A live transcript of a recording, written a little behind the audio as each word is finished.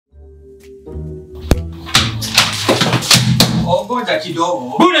Ngoja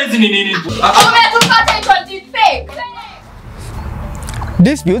kidogo. Buna hizi ni nini? Umetupata title deed fake.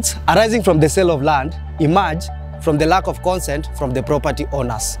 Disputes arising from the sale of land emerge from the lack of consent from the property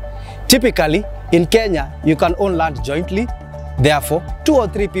owners. Typically, in Kenya, you can own land jointly. Therefore, 2 or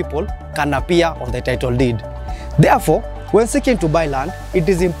 3 people can appear on the title deed. Therefore, when seeking to buy land, it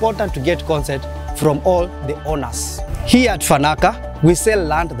is important to get consent from all the owners. Here at Fanaka, we sell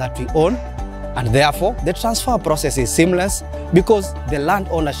land that we own, and therefore the transfer process is seamless because the land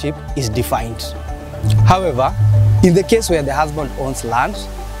ownership is defined. However, in the case where the husband owns land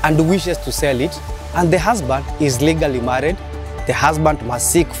and wishes to sell it, and the husband is legally married, the husband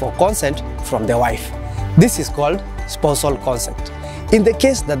must seek for consent from the wife. This is called spousal consent. In the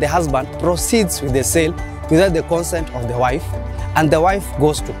case that the husband proceeds with the sale without the consent of the wife, and the wife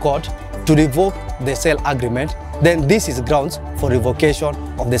goes to court to revoke the sale agreement, then this is grounds for revocation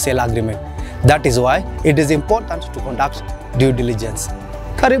of the sale agreement. That is why it is important to conduct due diligence.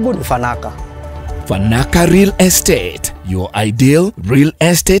 Karibuni Fanaka. Fanaka Real Estate, your ideal real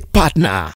estate partner.